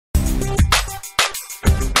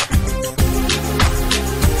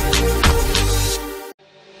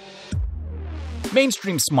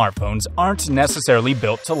Mainstream smartphones aren't necessarily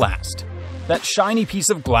built to last. That shiny piece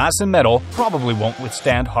of glass and metal probably won't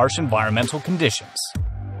withstand harsh environmental conditions.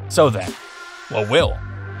 So then, what will?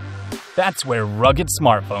 That's where rugged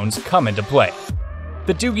smartphones come into play.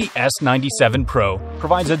 The Doogee S97 Pro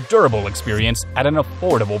provides a durable experience at an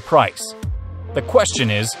affordable price. The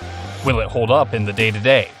question is, will it hold up in the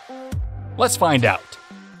day-to-day? Let's find out.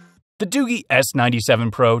 The Doogee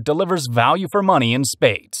S97 Pro delivers value for money in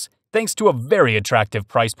spades, thanks to a very attractive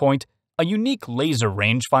price point, a unique laser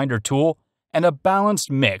rangefinder tool, and a balanced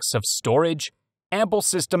mix of storage, ample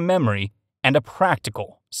system memory, and a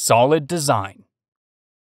practical, solid design.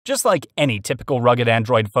 Just like any typical rugged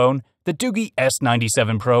Android phone, the Doogee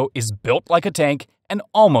S97 Pro is built like a tank and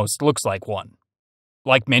almost looks like one.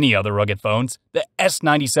 Like many other rugged phones, the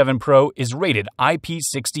S97 Pro is rated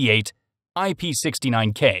IP68,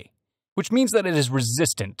 IP69K, which means that it is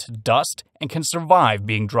resistant to dust and can survive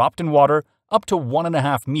being dropped in water up to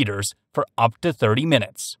 1.5 meters for up to 30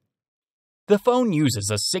 minutes. The phone uses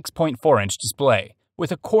a 6.4-inch display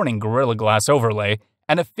with a Corning Gorilla Glass overlay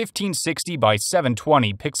and a 1560 by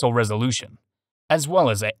 720 pixel resolution, as well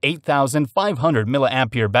as a 8,500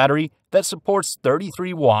 mAh battery that supports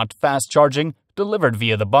 33-watt fast charging delivered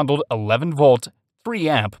via the bundled 11-volt,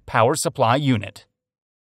 3-amp power supply unit.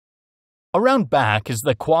 Around back is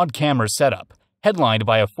the quad-camera setup, headlined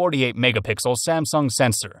by a 48-megapixel Samsung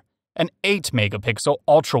sensor, an 8-megapixel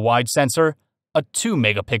ultra-wide sensor, a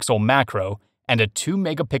 2-megapixel macro, and a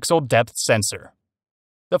 2-megapixel depth sensor.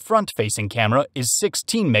 The front-facing camera is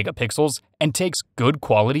 16 megapixels and takes good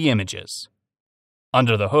quality images.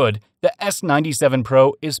 Under the hood, the S97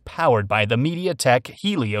 Pro is powered by the MediaTek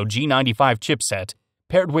Helio G95 chipset,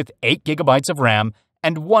 paired with 8 GB of RAM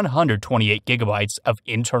and 128 GB of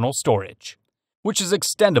internal storage, which is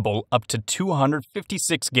extendable up to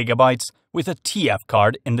 256 GB with a TF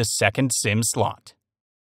card in the second SIM slot.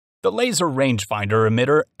 The laser rangefinder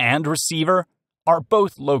emitter and receiver are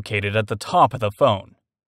both located at the top of the phone.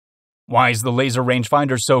 Why is the laser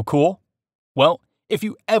rangefinder so cool? Well, if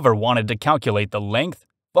you ever wanted to calculate the length,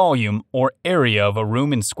 volume, or area of a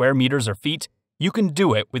room in square meters or feet, you can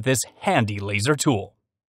do it with this handy laser tool.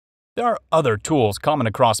 There are other tools common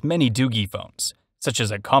across many Doogee phones, such as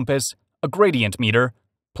a compass, a gradient meter,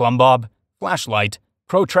 plumb bob, flashlight,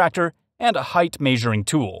 protractor, and a height measuring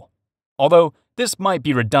tool, although this might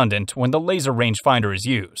be redundant when the laser rangefinder is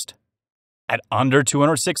used. At under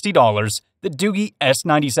 $260, the Doogee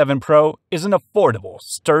S97 Pro is an affordable,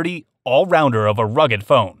 sturdy, all-rounder of a rugged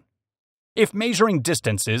phone. If measuring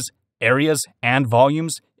distances, areas, and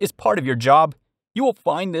volumes is part of your job, you will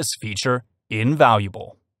find this feature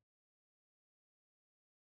invaluable.